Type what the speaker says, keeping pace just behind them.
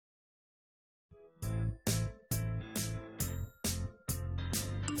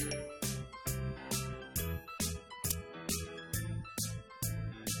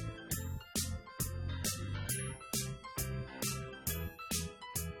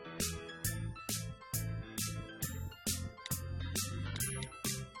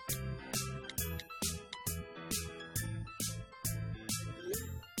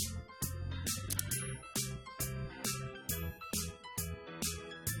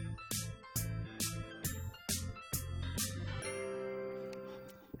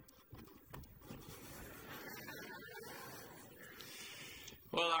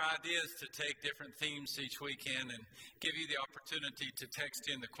idea is to take different themes each weekend and give you the opportunity to text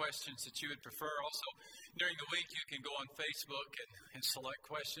in the questions that you would prefer. Also, during the week, you can go on Facebook and select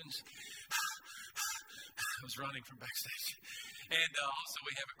questions. I was running from backstage. And also,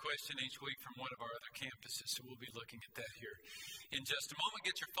 we have a question each week from one of our other campuses, so we'll be looking at that here in just a moment.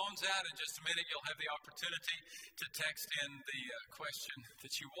 Get your phones out. In just a minute, you'll have the opportunity to text in the question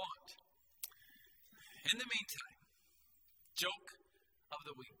that you want. In the meantime, joke of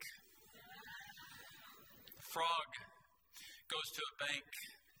the week. The frog goes to a bank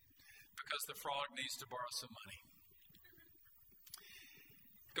because the frog needs to borrow some money.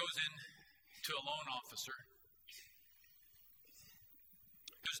 Goes in to a loan officer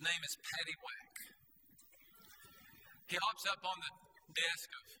whose name is Patty Whack. He hops up on the desk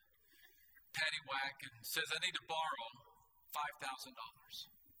of Patty Whack and says, I need to borrow $5,000.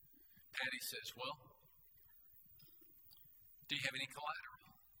 Patty says, well, do you have any collateral?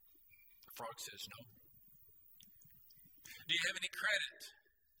 The frog says, no. Do you have any credit?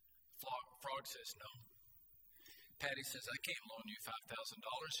 Frog says, no. Patty says, I can't loan you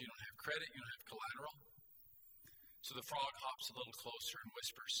 $5,000. You don't have credit. You don't have collateral. So the frog hops a little closer and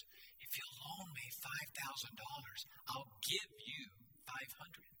whispers, if you loan me $5,000, I'll give you $500.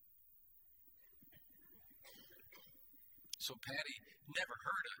 So Patty never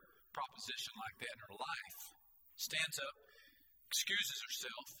heard a proposition like that in her life. Stands up, excuses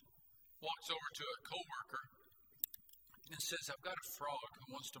herself, walks over to a coworker and says, I've got a frog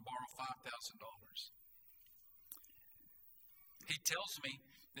who wants to borrow $5,000. He tells me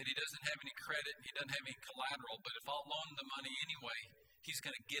that he doesn't have any credit, he doesn't have any collateral, but if I'll loan the money anyway, he's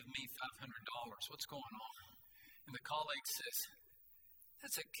going to give me $500. What's going on? And the colleague says,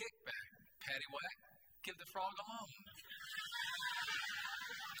 that's a kickback, Patty Whack. Give the frog a loan.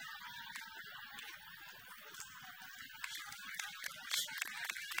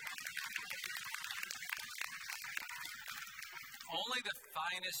 Only the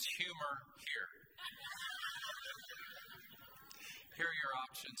finest humor here. Here are your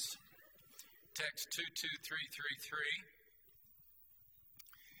options. Text 22333.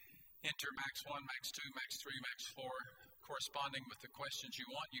 Enter max 1, max 2, max 3, max 4. Corresponding with the questions you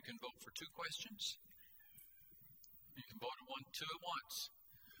want, you can vote for 2 questions. You can vote 2 at once.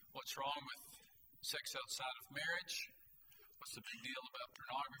 What's wrong with sex outside of marriage? What's the big deal about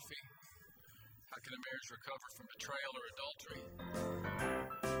pornography? How can a marriage recover from betrayal or adultery?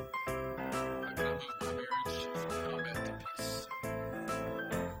 How can I move my marriage from combat to peace?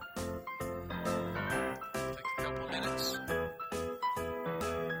 Take a couple minutes.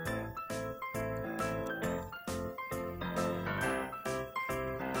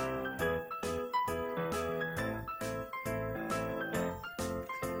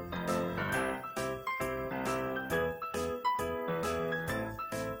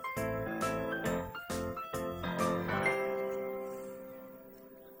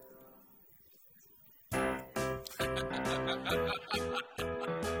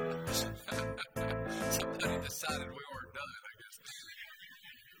 Somebody decided we weren't done, I guess.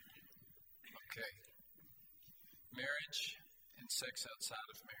 Okay. Marriage and sex outside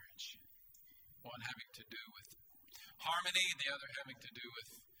of marriage. One having to do with harmony, the other having to do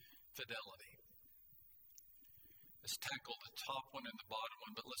with fidelity. Let's tackle the top one and the bottom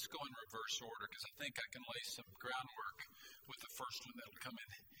one, but let's go in reverse order because I think I can lay some groundwork with the first one that'll come in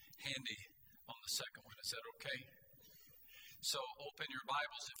handy on the second one. Is that okay? So open your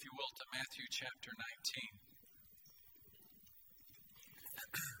Bibles, if you will, to Matthew chapter 19.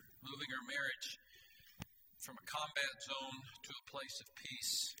 Moving our marriage from a combat zone to a place of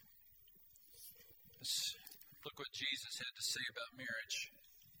peace. Let's look what Jesus had to say about marriage.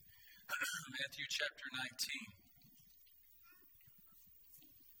 Matthew chapter 19,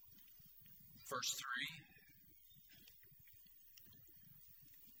 verse 3.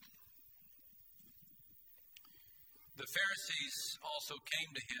 The Pharisees also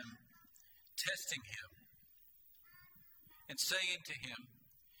came to him, testing him, and saying to him,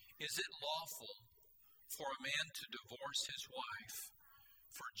 is it lawful for a man to divorce his wife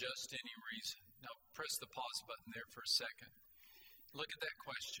for just any reason? Now, press the pause button there for a second. Look at that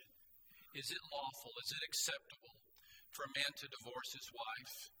question. Is it lawful, is it acceptable for a man to divorce his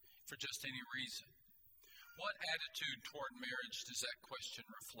wife for just any reason? What attitude toward marriage does that question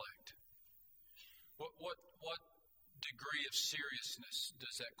reflect? What degree of seriousness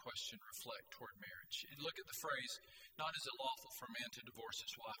does that question reflect toward marriage? And look at the phrase, not is it lawful for a man to divorce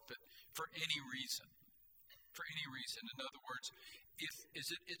his wife, but for any reason. For any reason. In other words,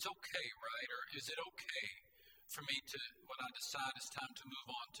 it's okay, right? Or is it okay for me to, when I decide it's time to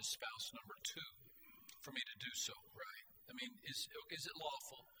move on to spouse number 2, for me to do so, right? I mean, is it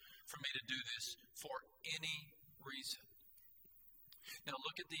lawful for me to do this for any reason. Now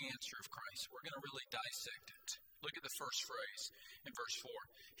look at the answer of Christ. We're going to really dissect it. Look at the first phrase in verse 4.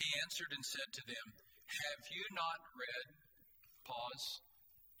 He answered and said to them, have you not read? Pause.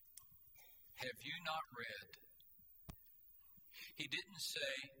 Have you not read? He didn't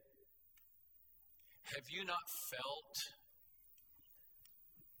say, have you not felt?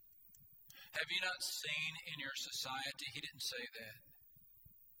 Have you not seen in your society? He didn't say that.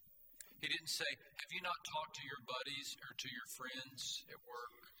 He didn't say, have you not talked to your buddies or to your friends at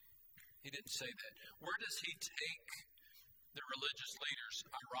work? He didn't say that. Where does he take the religious leaders?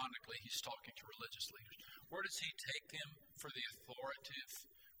 Ironically, he's talking to religious leaders. Where does he take them for the authoritative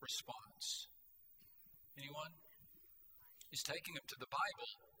response? Anyone? He's taking them to the Bible.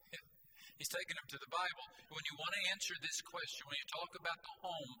 He's taking them to the Bible. When you want to answer this question, when you talk about the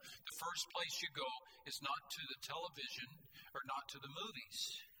home, the first place you go is not to the television or not to the movies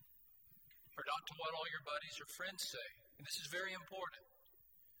or not to what all your buddies or friends say. And this is very important.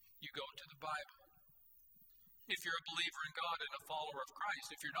 You go to the Bible. If you're a believer in God and a follower of Christ,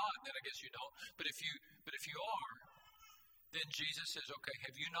 if you're not, then I guess you don't. But if you are, then Jesus says, okay,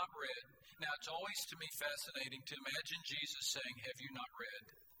 have you not read? Now, it's always to me fascinating to imagine Jesus saying, have you not read?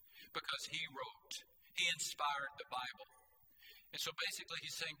 Because he wrote, he inspired the Bible. And so basically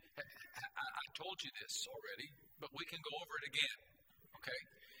he's saying, I told you this already, but we can go over it again. Okay?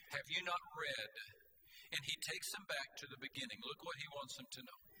 Have you not read? And he takes them back to the beginning. Look what he wants them to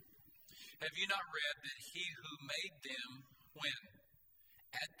know. Have you not read that he who made them, when?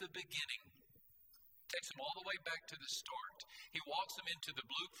 At the beginning. Takes them all the way back to the start. He walks them into the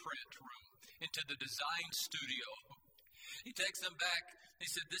blueprint room, into the design studio. He takes them back. He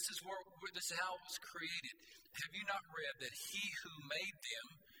said, this is how it was created. Have you not read that he who made them,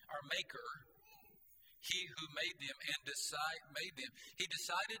 our maker, he who made them and made them, he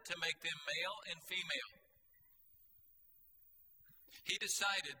decided to make them male and female. He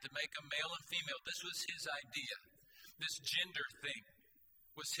decided to make them male and female. This was his idea. This gender thing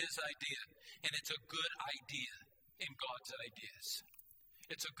was his idea. And it's a good idea in God's ideas.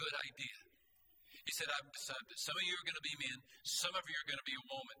 It's a good idea. He said, I've decided that some of you are going to be men, some of you are going to be a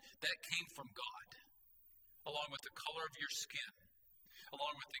woman. That came from God, along with the color of your skin,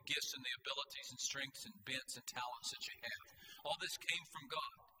 along with the gifts and the abilities and strengths and bents and talents that you have. All this came from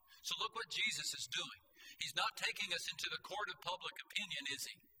God. So look what Jesus is doing. He's not taking us into the court of public opinion, is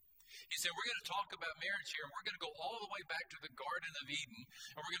he? He said, we're going to talk about marriage here, and we're going to go all the way back to the Garden of Eden,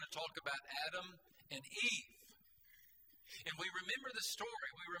 and we're going to talk about Adam and Eve. And we remember the story.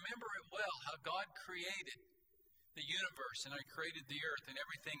 We remember it well, how God created the universe, and I created the earth and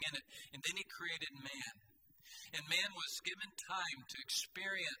everything in it, and then he created man. And man was given time to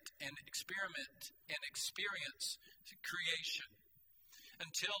experiment and experience creation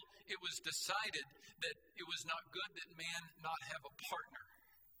until it was decided that it was not good that man not have a partner.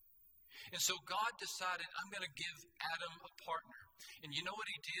 And so God decided, I'm going to give Adam a partner. And you know what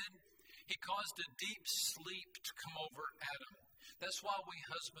he did? He caused a deep sleep to come over Adam. That's why we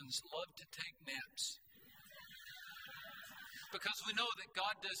husbands love to take naps. Because we know that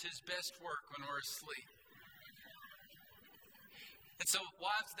God does his best work when we're asleep. And so,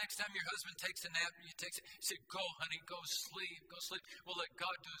 wives, next time your husband takes a nap, you say, go, honey, go sleep, go sleep. We'll let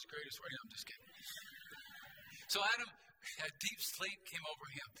God do his greatest work. I'm just kidding. So Adam, a deep sleep came over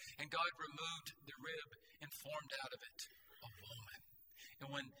him, and God removed the rib and formed out of it a woman. And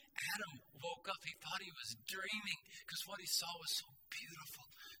when Adam woke up, he thought he was dreaming because what he saw was so beautiful,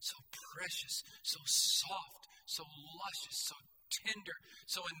 so precious, so soft, so luscious, so tender,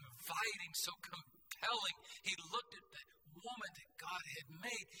 so inviting, so compelling. He looked at the woman that God had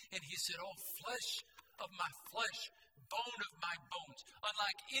made, and he said, oh, flesh of my flesh, bone of my bones.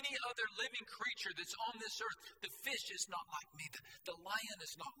 Unlike any other living creature that's on this earth, the fish is not like me, the lion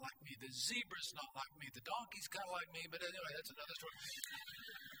is not like me, the zebra is not like me, the donkey's kind of like me, but anyway, that's another story.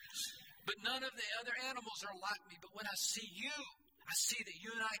 But none of the other animals are like me. But when I see you, I see that you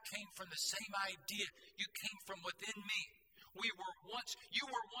and I came from the same idea. You came from within me. You were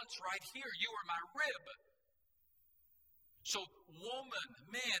once right here. You were my rib. So woman,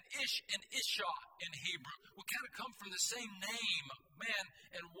 man, Ish and Isha in Hebrew, we kind of come from the same name, man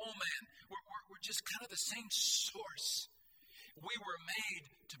and woman. We're just kind of the same source. We were made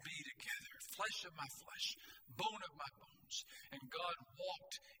to be together, flesh of my flesh, bone of my bones. And God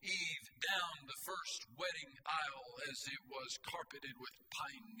walked Eve down the first wedding aisle as it was carpeted with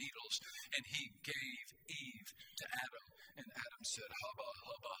pine needles, and he gave Eve to Adam. And Adam said, hubba,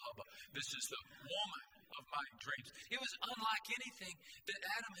 hubba, hubba. This is the woman of my dreams. It was unlike anything that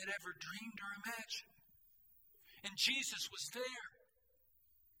Adam had ever dreamed or imagined. And Jesus was there.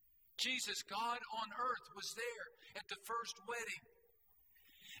 Jesus, God on earth, was there at the first wedding.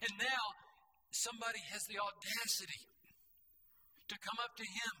 And now somebody has the audacity to come up to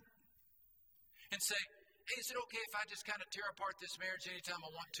him and say, hey, is it okay if I just kind of tear apart this marriage anytime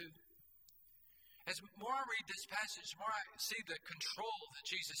I want to? As more I read this passage, the more I see the control that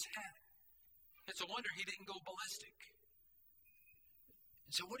Jesus had. It's a wonder he didn't go ballistic.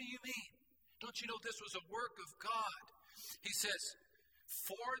 And so what do you mean? Don't you know this was a work of God? He says,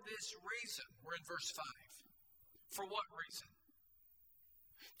 for this reason, we're in verse 5. For what reason?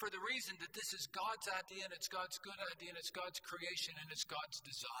 For the reason that this is God's idea and it's God's good idea and it's God's creation and it's God's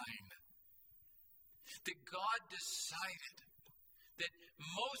design. That God decided that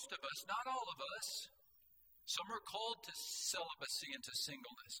most of us, not all of us, some are called to celibacy and to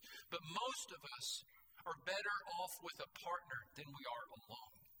singleness, but most of us are better off with a partner than we are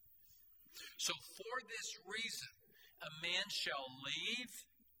alone. So for this reason, a man shall leave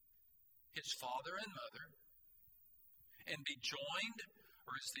his father and mother and be joined,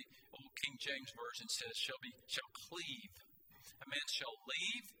 or as the old King James Version says, shall cleave. A man shall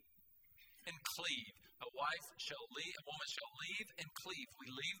leave and cleave. A woman shall leave and cleave. We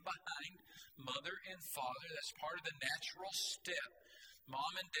leave behind mother and father. That's part of the natural step.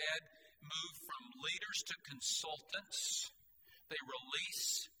 Mom and dad move from leaders to consultants. They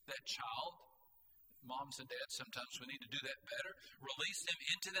release that child. Moms and dads, sometimes we need to do that better. Release them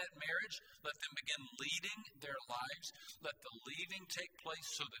into that marriage. Let them begin leading their lives. Let the leaving take place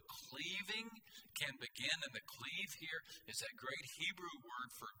so the cleaving can begin. And the cleave here is that great Hebrew word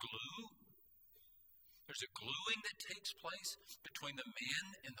for glue. There's a gluing that takes place between the man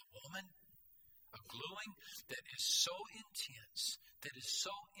and the woman. A gluing that is so intense, that is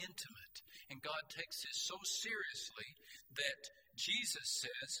so intimate. And God takes this so seriously that Jesus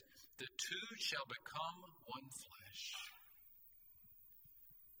says, the two shall become one flesh.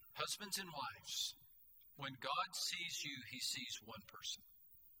 Husbands and wives, when God sees you, he sees one person.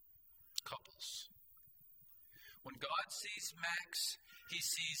 Couples. When God sees Max, he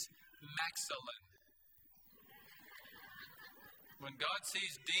sees Maxilin. When God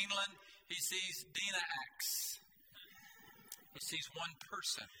sees Deanlin, he sees Dina Axe. He sees one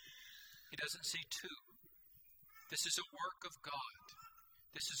person. He doesn't see two. This is a work of God.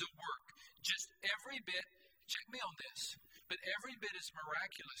 This is a work. Just every bit, check me on this, but every bit as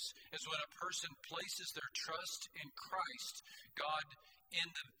miraculous as when a person places their trust in Christ, God in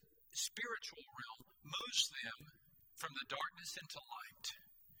the spiritual realm moves them from the darkness into light.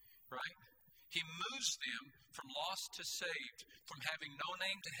 Right? He moves them from lost to saved, from having no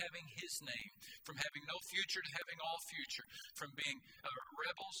name to having his name, from having no future to having all future, from being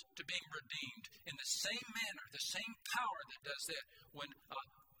rebels to being redeemed. In the same manner, the same power that does that, when a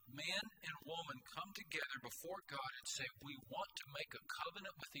man and woman come together before God and say, we want to make a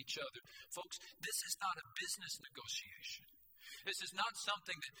covenant with each other. Folks, this is not a business negotiation. This is not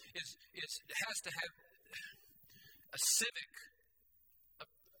something that has to have a civic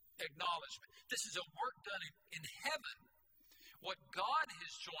acknowledgement. This is a work done in heaven. What God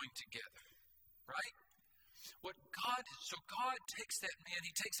has joined together, right? So God takes that man,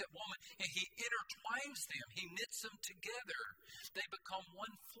 he takes that woman, and he intertwines them. He knits them together. They become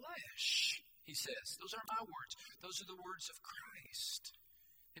one flesh, he says. Those aren't my words. Those are the words of Christ.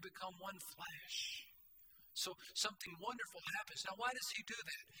 They become one flesh. So something wonderful happens. Now, why does he do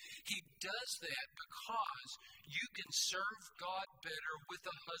that? He does that because you can serve God better with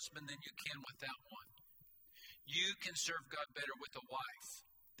a husband than you can without one. You can serve God better with a wife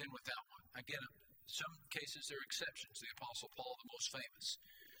than without one. Again, in some cases there are exceptions. The Apostle Paul, the most famous.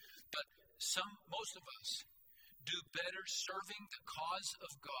 But most of us do better serving the cause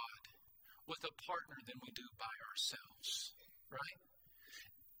of God with a partner than we do by ourselves. Right?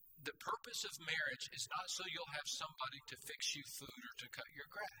 The purpose of marriage is not so you'll have somebody to fix you food or to cut your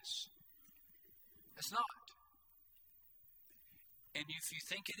grass. It's not. And if you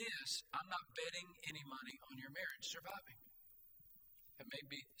think it is, I'm not betting any money on your marriage surviving. It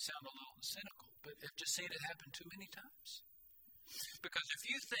may sound a little cynical, but I've just seen it happen too many times. Because if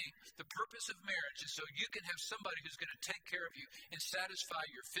you think the purpose of marriage is so you can have somebody who's going to take care of you and satisfy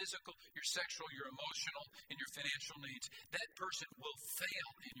your physical, your sexual, your emotional, and your financial needs, that person will fail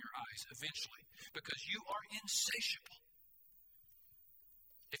in your eyes eventually because you are insatiable.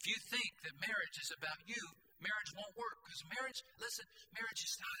 If you think that marriage is about you, marriage won't work because marriage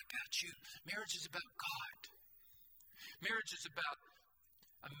is not about you. Marriage is about God. Marriage is about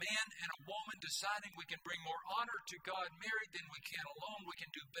a man and a woman deciding we can bring more honor to God married than we can alone. We can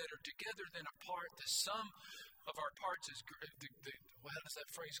do better together than apart. The sum of our parts is, how does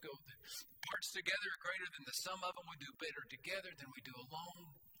that phrase go? The parts together are greater than the sum of them. We do better together than we do alone.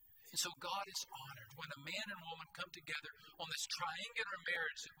 And so God is honored when a man and woman come together on this triangular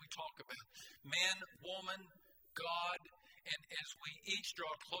marriage that we talk about. Man, woman, God, and as we each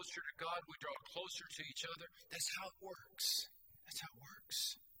draw closer to God, we draw closer to each other. That's how it works. That's how it works.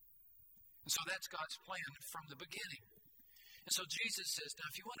 And so that's God's plan from the beginning. And so Jesus says, now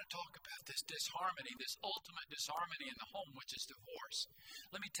if you want to talk about this disharmony, this ultimate disharmony in the home, which is divorce,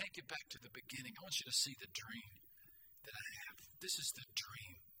 let me take you back to the beginning. I want you to see the dream that I have. This is the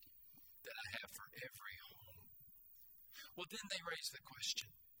dream that I have for every home. Well, then they raise the question.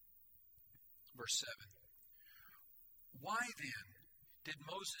 Verse 7. Why then did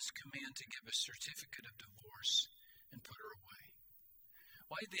Moses command to give a certificate of divorce and put her away?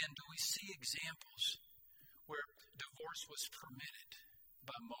 Why then do we see examples where divorce was permitted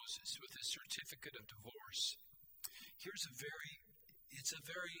by Moses with a certificate of divorce? It's a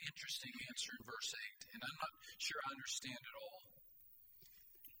very interesting answer in verse 8, and I'm not sure I understand it all.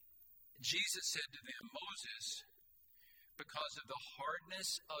 Jesus said to them, Moses, because of the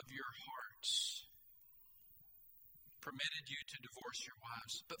hardness of your hearts, permitted you to divorce your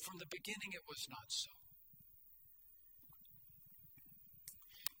wives. But from the beginning it was not so.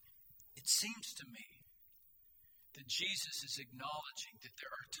 It seems to me that Jesus is acknowledging that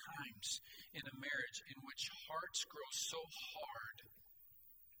there are times in a marriage in which hearts grow so hard,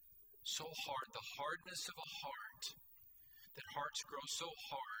 the hardness of a heart, that hearts grow so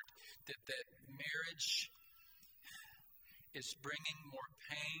hard that marriage is bringing more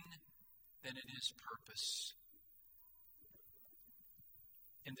pain than it is purpose.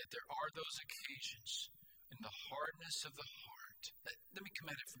 And that there are those occasions in the hardness of the heart. Let me come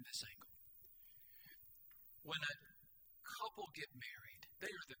at it from this angle. When a couple get married,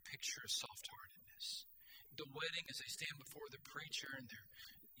 they are the picture of soft-heartedness. The wedding, as they stand before the preacher and they're,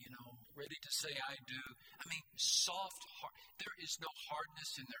 ready to say I do. I mean, soft heart. There is no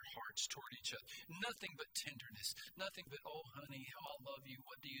hardness in their hearts toward each other. Nothing but tenderness. Nothing but, oh, honey, how I love you.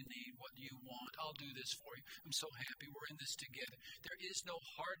 What do you need? What do you want? I'll do this for you. I'm so happy we're in this together. There is no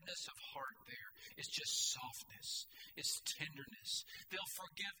hardness of heart there. It's just softness. It's tenderness. They'll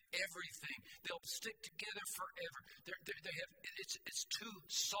forgive everything. They'll stick together forever. It's two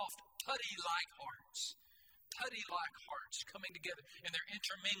soft, putty-like hearts. Putty-like hearts coming together, and they're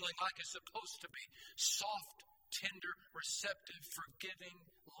intermingling like it's supposed to be. Soft, tender, receptive, forgiving,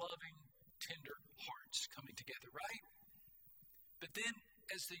 loving, tender hearts coming together, right? But then,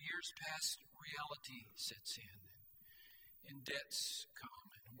 as the years pass, reality sets in, and debts come,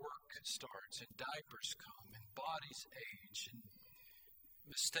 and work starts, and diapers come, and bodies age, and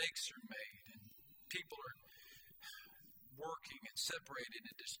mistakes are made, and people are working and separated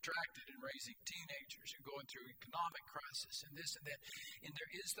and distracted and raising teenagers and going through economic crisis and this and that. And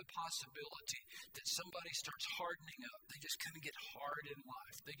there is the possibility that somebody starts hardening up. They just kind of get hard in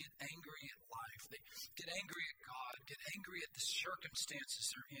life. They get angry at life. They get angry at God, get angry at the circumstances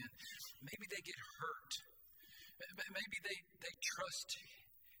they're in. Maybe they get hurt. Maybe they trust,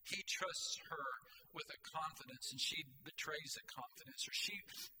 he trusts her with a confidence and she betrays the confidence, or she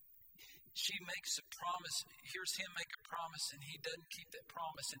makes a promise, hears him make a promise, and he doesn't keep that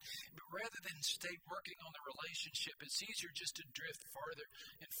promise. But rather than stay working on the relationship, it's easier just to drift farther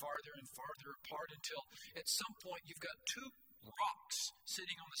and farther and farther apart until at some point you've got two rocks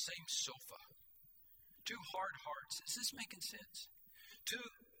sitting on the same sofa. Two hard hearts. Is this making sense? Two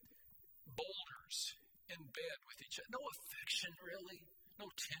boulders in bed with each other. No affection, really.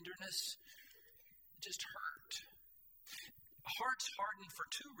 No tenderness. Just hurt. Hearts harden for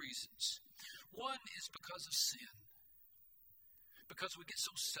two reasons. One is because of sin. Because we get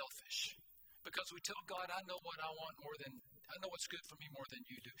so selfish. Because we tell God, I know what I want I know what's good for me more than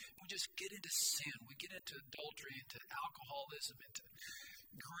you do. We just get into sin. We get into adultery, into alcoholism, into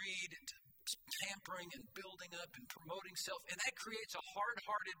greed, into tampering and building up and promoting self. And that creates a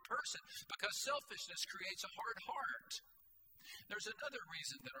hard-hearted person because selfishness creates a hard heart. There's another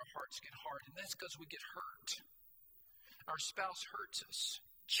reason that our hearts get hard, and that's because we get hurt. Our spouse hurts us,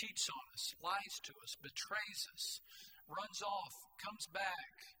 cheats on us, lies to us, betrays us, runs off, comes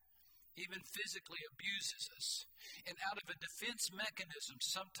back, even physically abuses us. And out of a defense mechanism,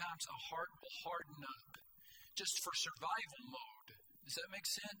 sometimes a heart will harden up just for survival mode. Does that make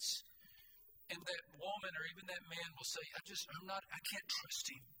sense? And that woman or even that man will say, I can't trust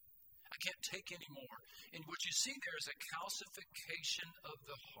him. I can't take anymore. And what you see there is a calcification of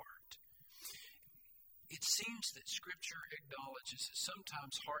the heart. It seems that Scripture acknowledges that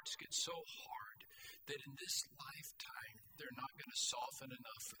sometimes hearts get so hard that in this lifetime they're not going to soften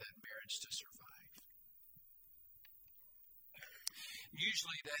enough for that marriage to survive.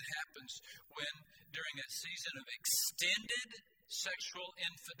 Usually that happens when during a season of extended sexual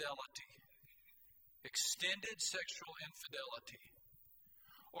infidelity. Extended sexual infidelity.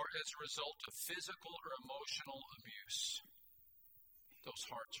 Or as a result of physical or emotional abuse. Those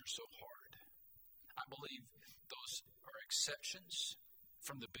hearts are so hard. I believe those are exceptions.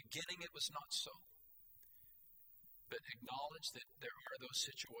 From the beginning it was not so. But acknowledge that there are those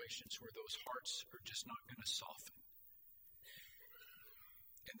situations where those hearts are just not going to soften.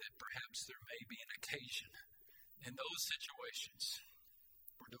 And that perhaps there may be an occasion in those situations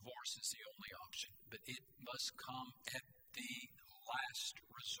where divorce is the only option. But it must come at the last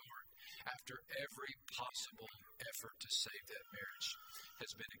resort after every possible effort to save that marriage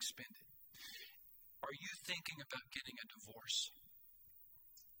has been expended. Are you thinking about getting a divorce?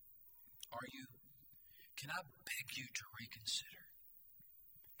 Are you? Can I beg you to reconsider?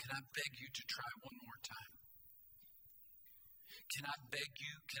 Can I beg you to try one more time? Can I beg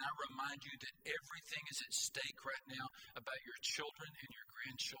you, can I remind you that everything is at stake right now about your children and your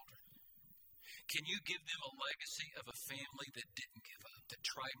grandchildren? Can you give them a legacy of a family that didn't give up, that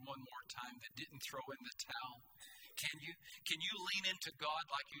tried one more time, that didn't throw in the towel? Can you lean into God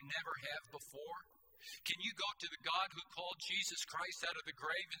like you never have before? Can you go to the God who called Jesus Christ out of the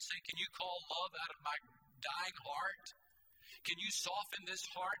grave and say, can you call love out of my dying heart? Can you soften this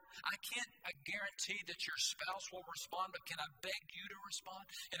heart? I guarantee that your spouse will respond, but can I beg you to respond?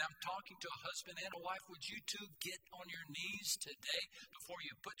 And I'm talking to a husband and a wife. Would you two get on your knees today before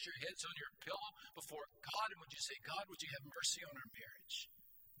you put your heads on your pillow before God? And would you say, God, would you have mercy on our marriage?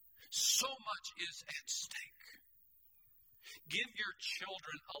 So much is at stake. Give your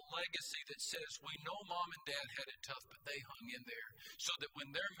children a legacy that says, we know mom and dad had it tough, but they hung in there. So that when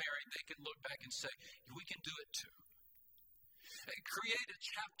they're married, they can look back and say, we can do it too. Create a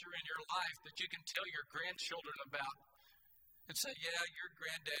chapter in your life that you can tell your grandchildren about and say, yeah, your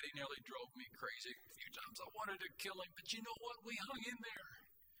granddaddy nearly drove me crazy a few times. I wanted to kill him, but you know what? We hung in there.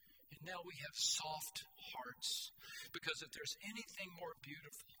 And now we have soft hearts. Because if there's anything more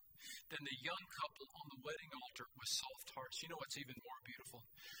beautiful than the young couple on the wedding altar with soft hearts, you know what's even more beautiful?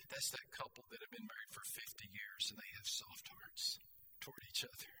 That's that couple that have been married for 50 years and they have soft hearts toward each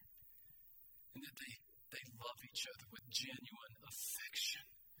other. And that they love each other with genuine affection.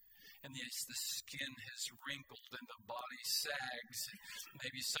 And yes, the skin has wrinkled and the body sags. And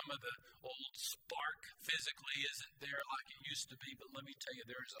maybe some of the old spark physically isn't there like it used to be. But let me tell you,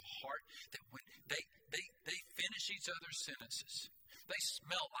 there is a heart that when they finish each other's sentences, they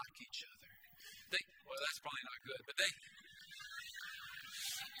smell like each other. Well, that's probably not good, but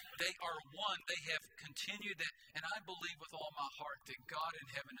they are one. They have continued that. And I believe with all my heart that God in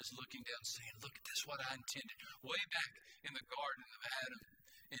heaven is looking down saying, look, this is what I intended. Way back in the Garden of Adam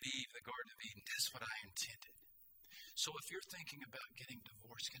and Eve, the Garden of Eden, this is what I intended. So if you're thinking about getting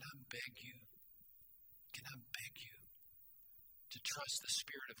divorced, can I beg you to trust the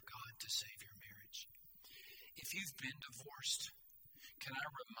Spirit of God to save your marriage? If you've been divorced, can I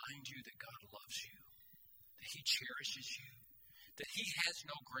remind you that God loves you, that He cherishes you, that He has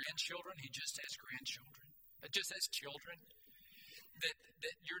no grandchildren, He just has grandchildren, just has children,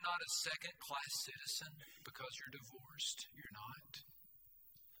 that you're not a second-class citizen because you're divorced. You're not.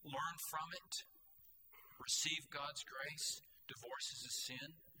 Learn from it. Receive God's grace. Divorce is a sin.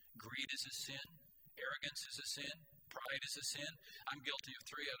 Greed is a sin. Arrogance is a sin. Pride is a sin. I'm guilty of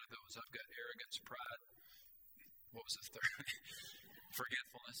 3 out of those. I've got arrogance, pride. What was the third?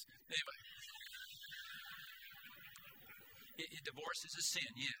 Forgetfulness. Anyway. Divorce is a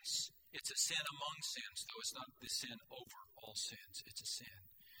sin, yes. It's a sin among sins, though it's not the sin over all sins. It's a sin.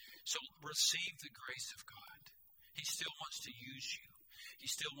 So receive the grace of God. He still wants to use you. He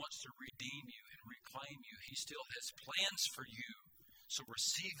still wants to redeem you and reclaim you. He still has plans for you. So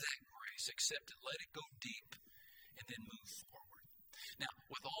receive that grace, accept it, let it go deep, and then move forward. Now,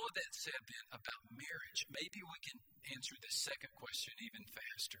 with all of that said then about marriage, maybe we can answer the second question even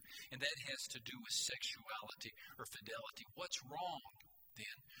faster. And that has to do with sexuality or fidelity. What's wrong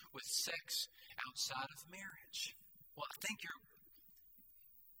then with sex outside of marriage? Well, I think you're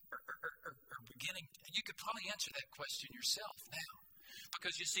beginning, you could probably answer that question yourself now.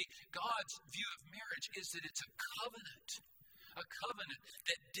 Because you see, God's view of marriage is that it's a covenant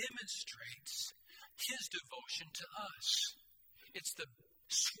that demonstrates His devotion to us. It's the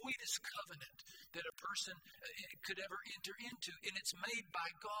sweetest covenant that a person could ever enter into, and it's made by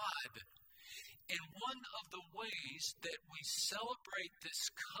God. And one of the ways that we celebrate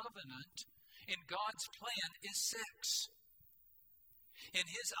this covenant in God's plan is sex. In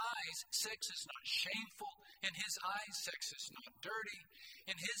his eyes, sex is not shameful. In his eyes, sex is not dirty.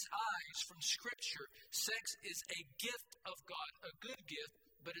 In his eyes, from Scripture, sex is a gift of God, a good gift,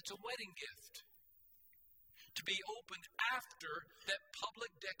 but it's a wedding gift. To be opened after that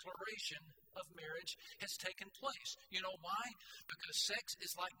public declaration of marriage has taken place. You know why? Because sex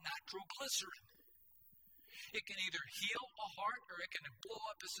is like nitroglycerin. It can either heal a heart or it can blow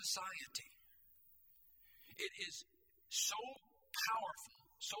up a society. It is so powerful,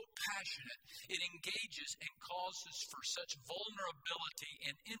 so passionate, it engages and causes for such vulnerability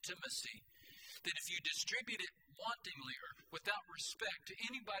and intimacy that if you distribute it wantingly or without respect to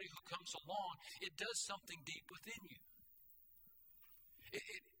anybody who comes along, it does something deep within you.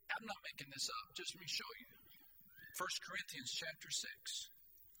 I'm not making this up. Just let me show you. 1 Corinthians chapter 6.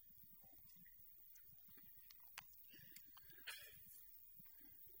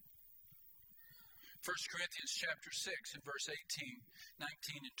 1 Corinthians chapter 6 and verse 18,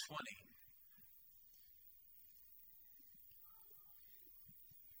 19, and 20.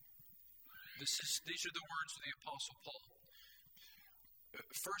 These are the words of the Apostle Paul.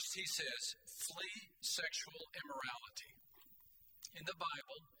 First he says, flee sexual immorality. In the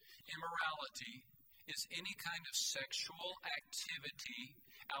Bible, immorality is any kind of sexual activity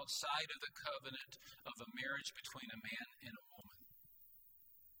outside of the covenant of a marriage between a man and a woman.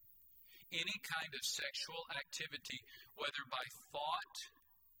 Any kind of sexual activity, whether by thought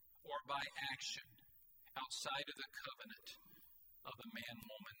or by action, outside of the covenant of a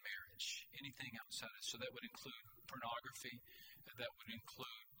man-woman marriage. Anything outside of it. So that would include pornography, that would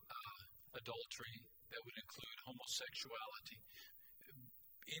include adultery, that would include homosexuality.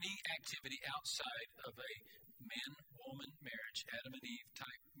 Any activity outside of a man-woman marriage, Adam and Eve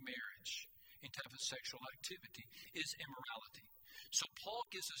type marriage, any type of sexual activity, is immorality. So Paul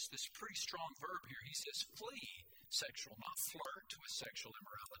gives us this pretty strong verb here. He says, flee sexual, not flirt with sexual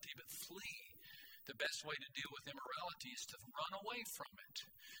immorality, but flee. The best way to deal with immorality is to run away from it.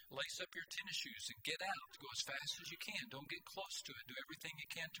 Lace up your tennis shoes and get out. Go as fast as you can. Don't get close to it. Do everything you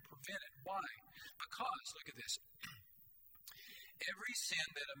can to prevent it. Why? Because, look at this. Every sin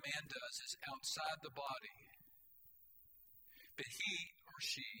that a man does is outside the body. But he or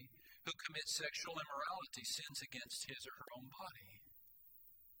she who commits sexual immorality sins against his or her own body.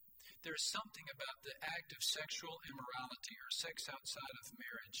 There's something about the act of sexual immorality or sex outside of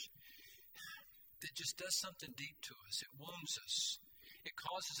marriage that just does something deep to us. It wounds us. It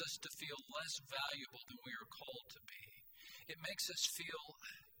causes us to feel less valuable than we are called to be. It makes us feel,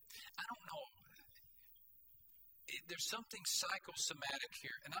 I don't know, there's something psychosomatic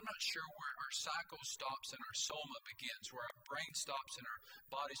here, and I'm not sure where our psycho stops and our soma begins, where our brain stops and our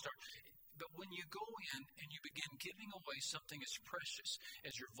body starts. But when you go in and you begin giving away something as precious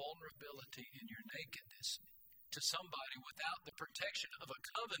as your vulnerability and your nakedness to somebody without the protection of a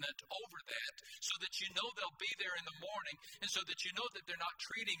covenant over that, so that you know they'll be there in the morning, and so that you know that they're not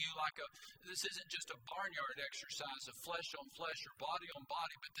treating you like this isn't just a barnyard exercise of flesh on flesh or body on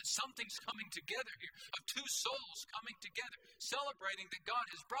body, but that something's coming together here, of two souls coming together, celebrating that God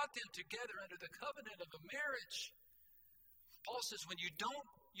has brought them together under the covenant of a marriage. Paul says when you don't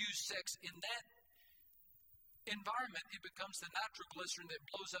use sex in that environment, it becomes the nitroglycerin that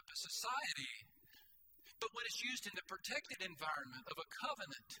blows up a society. But when it's used in the protected environment of a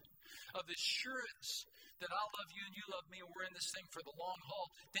covenant, of assurance that I love you and you love me and we're in this thing for the long haul,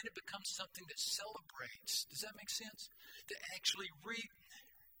 then it becomes something that celebrates. Does that make sense? That actually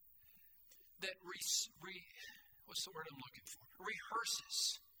what's the word I'm looking for?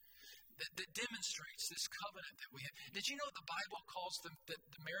 Rehearses. That demonstrates this covenant that we have. Did you know the Bible calls the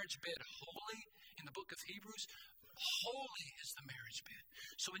marriage bed holy in the book of Hebrews? Holy is the marriage bed.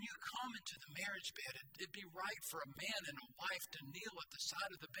 So when you come into the marriage bed, it'd be right for a man and a wife to kneel at the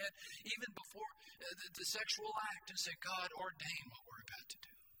side of the bed, even before the sexual act, and say, God, ordain what we're about to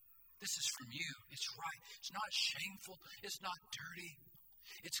do. This is from you. It's right. It's not shameful. It's not dirty.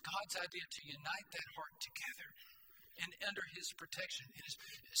 It's God's idea to unite that heart together and under his protection.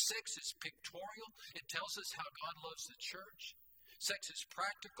 Sex is pictorial. It tells us how God loves the church. Sex is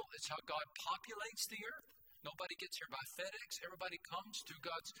practical. It's how God populates the earth. Nobody gets here by FedEx. Everybody comes through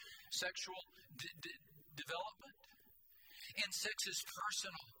God's sexual development. And sex is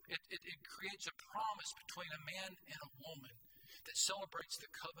personal. It creates a promise between a man and a woman that celebrates the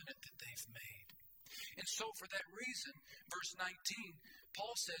covenant that they've made. And so for that reason, verse 19,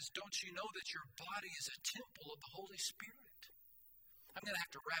 Paul says, don't you know that your body is a temple of the Holy Spirit? I'm going to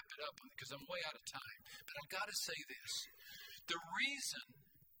have to wrap it up because I'm way out of time. But I've got to say this. The reason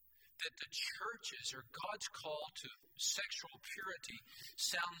that the churches or God's call to sexual purity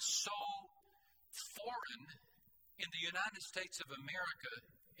sounds so foreign In the United States of America,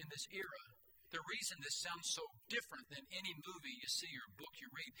 in this era, the reason this sounds so different than any movie you see or book you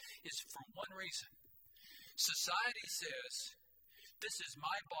read is for one reason. Society says, this is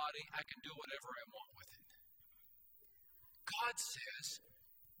my body, I can do whatever I want with it. God says,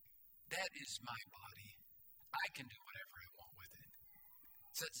 that is my body, I can do whatever I want with it.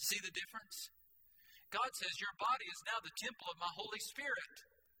 So, see the difference? God says, your body is now the temple of my Holy Spirit.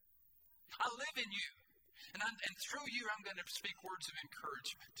 I live in you. And through you, I'm going to speak words of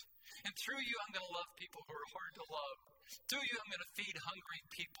encouragement. And through you, I'm going to love people who are hard to love. Through you, I'm going to feed hungry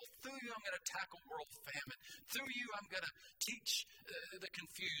people. Through you, I'm going to tackle world famine. Through you, I'm going to teach the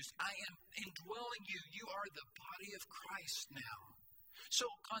confused. I am indwelling you. You are the body of Christ now. So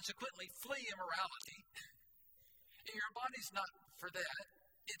consequently, flee immorality. Your body's not for that.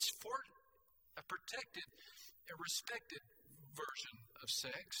 It's for a protected, a respected version of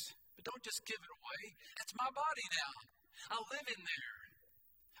sex. But don't just give it away. That's my body now. I live in there.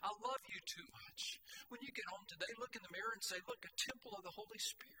 I love you too much. When you get home today, look in the mirror and say, look, a temple of the Holy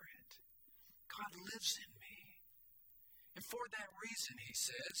Spirit. God lives in me. And for that reason, he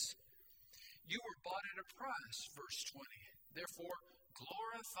says, you were bought at a price, verse 20. Therefore,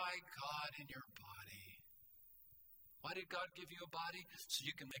 glorify God in your body. Why did God give you a body? So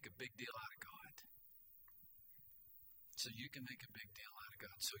you can make a big deal out of God. So you can make a big deal out of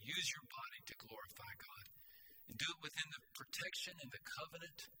God. So use your body to glorify God. And do it within the protection and the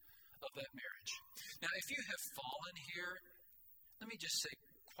covenant of that marriage. Now, if you have fallen here, let me just say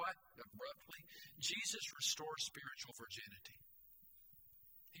quite abruptly, Jesus restores spiritual virginity.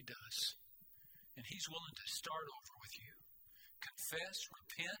 He does. And he's willing to start over with you. Confess,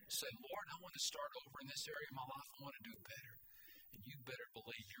 repent, say, Lord, I want to start over in this area of my life. I want to do better. And you better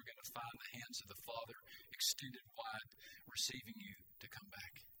believe you're going to find the hands of the Father extended wide, receiving you to come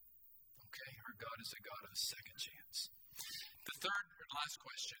back. Okay, our God is a God of a second chance. The third and last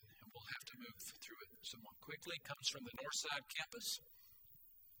question, and we'll have to move through it somewhat quickly, comes from the Northside campus.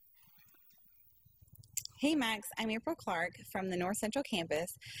 Hey Max, I'm April Clark from the North Central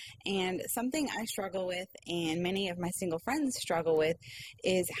campus, and something I struggle with and many of my single friends struggle with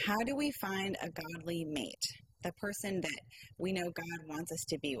is how do we find a godly mate, the person that we know God wants us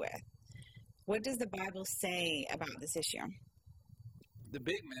to be with? What does the Bible say about this issue? The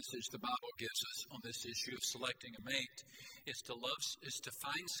big message the Bible gives us on this issue of selecting a mate is to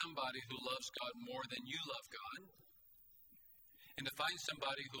find somebody who loves God more than you love God, and to find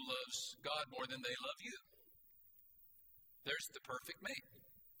somebody who loves God more than they love you. There's the perfect mate.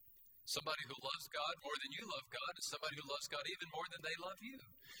 Somebody who loves God more than you love God, and somebody who loves God even more than they love you.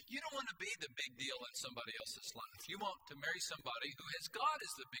 You don't want to be the big deal in somebody else's life. You want to marry somebody who has God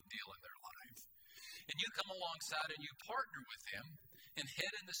as the big deal in their life. And you come alongside and you partner with them and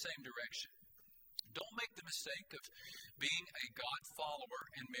head in the same direction. Don't make the mistake of being a God follower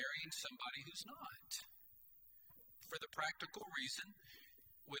and marrying somebody who's not. For the practical reason,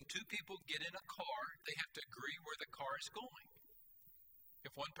 when two people get in a car, they have to agree where the car is going.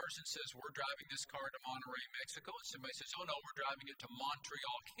 If one person says, we're driving this car to Monterrey, Mexico, and somebody says, oh no, we're driving it to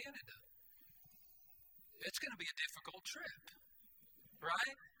Montreal, Canada, it's going to be a difficult trip,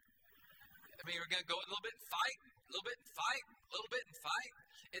 right? I mean, we're going to go a little bit and fight, a little bit and fight, a little bit and fight.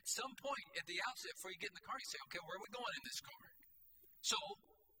 At some point, at the outset, before you get in the car, you say, okay, where are we going in this car? So,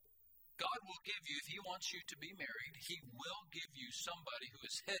 God will give you, if he wants you to be married, he will give you somebody who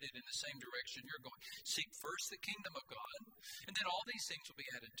is headed in the same direction you're going. Seek first the kingdom of God, and then all these things will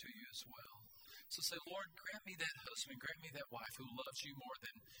be added to you as well. So say, Lord, grant me that husband, grant me that wife who loves you more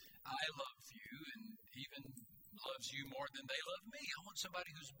than I love you, and even loves you more than they love me. I want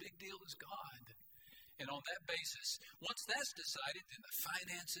somebody whose big deal is God. And on that basis, once that's decided, then the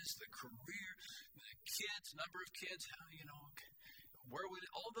finances, the career, the kids, number of kids,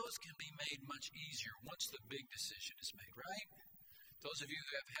 all those can be made much easier once the big decision is made, right? Those of you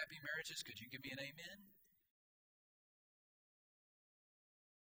who have happy marriages, could you give me an amen?